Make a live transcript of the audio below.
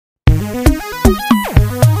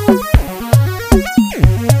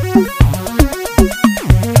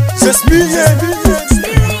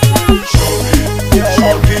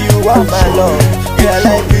like you are my love. Girl,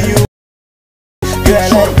 like you. Girl,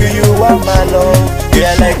 like you are my love.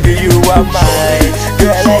 Girl, like you are mine.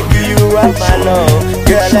 Girl, like you are my love.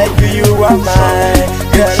 Girl, like you are mine.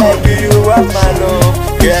 Girl, like you are my love.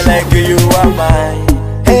 Girl, like you are mine.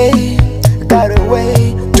 Hey, got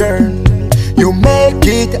away, turn. You make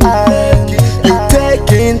it out. You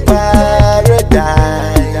take in paradise.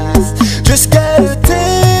 Just gotta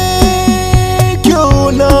take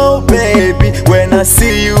you know, baby. When I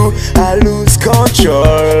see you, I lose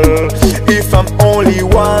control. If I'm only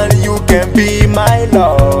one, you can be my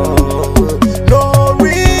love. No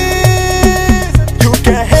reason, you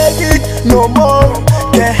can't have it no more.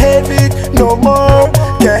 Can't have it no more.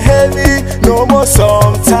 Can't have it no more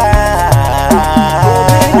sometimes.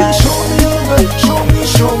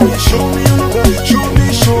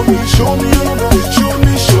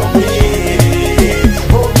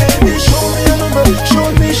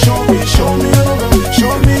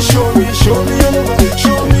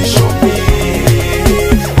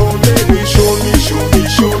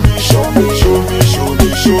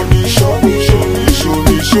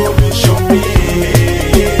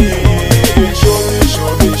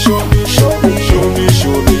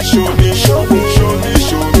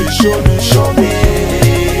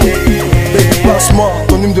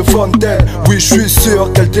 Oui, je suis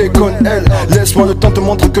sûr qu'elle déconne, elle. Laisse-moi le temps de te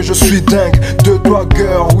montrer que je suis dingue de toi,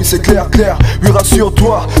 girl. Oui, c'est clair, clair. Oui,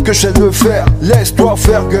 rassure-toi que je sais le faire. Laisse-toi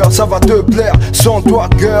faire, girl, ça va te plaire. Sans toi,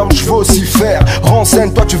 girl, je veux aussi faire.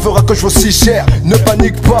 Renseigne-toi, tu verras que je veux aussi cher. Ne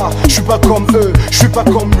panique pas, je suis pas comme eux. Je suis pas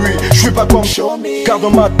comme lui, je suis pas comme car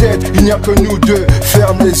dans ma tête, il n'y a que nous deux.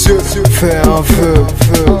 Ferme les yeux, fais un feu.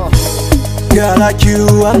 Girl, like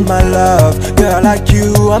you are my love. Girl, like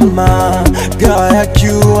you are mine. Girl, like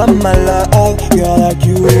you are my love. Girl, like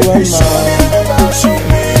you are mine. Show me love, show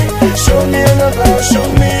me. Show me love, show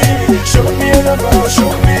me. Show me love,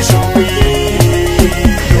 show me, show me.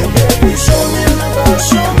 Baby, show me love,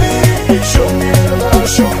 show me. Show me love,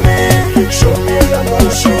 show me. Show me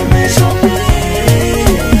love, show me, show me.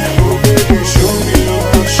 Oh baby, show me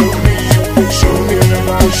love, show me. Show me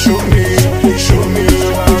love, show me. Show me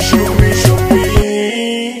love, show me.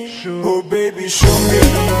 Oh baby, show me,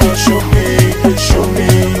 show me, show me,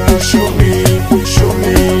 show me, show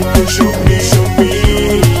me, show me, show me.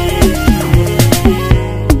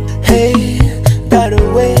 Hey, got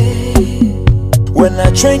away. When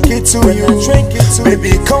I drink it to you,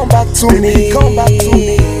 baby, come back to me, come back to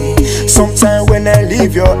me. Sometime when I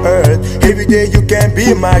leave your earth, every day you can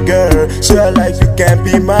be my girl. So like you can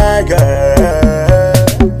be my girl.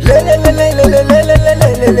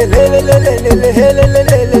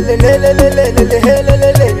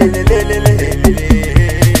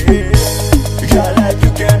 Girl, like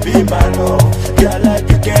you can be my love. Girl, like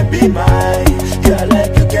you can be mine. Girl,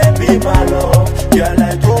 like you can be my love. Girl,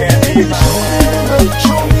 like you can be mine.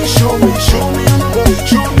 Show me, show me, show me,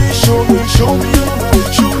 show me, show me, show me.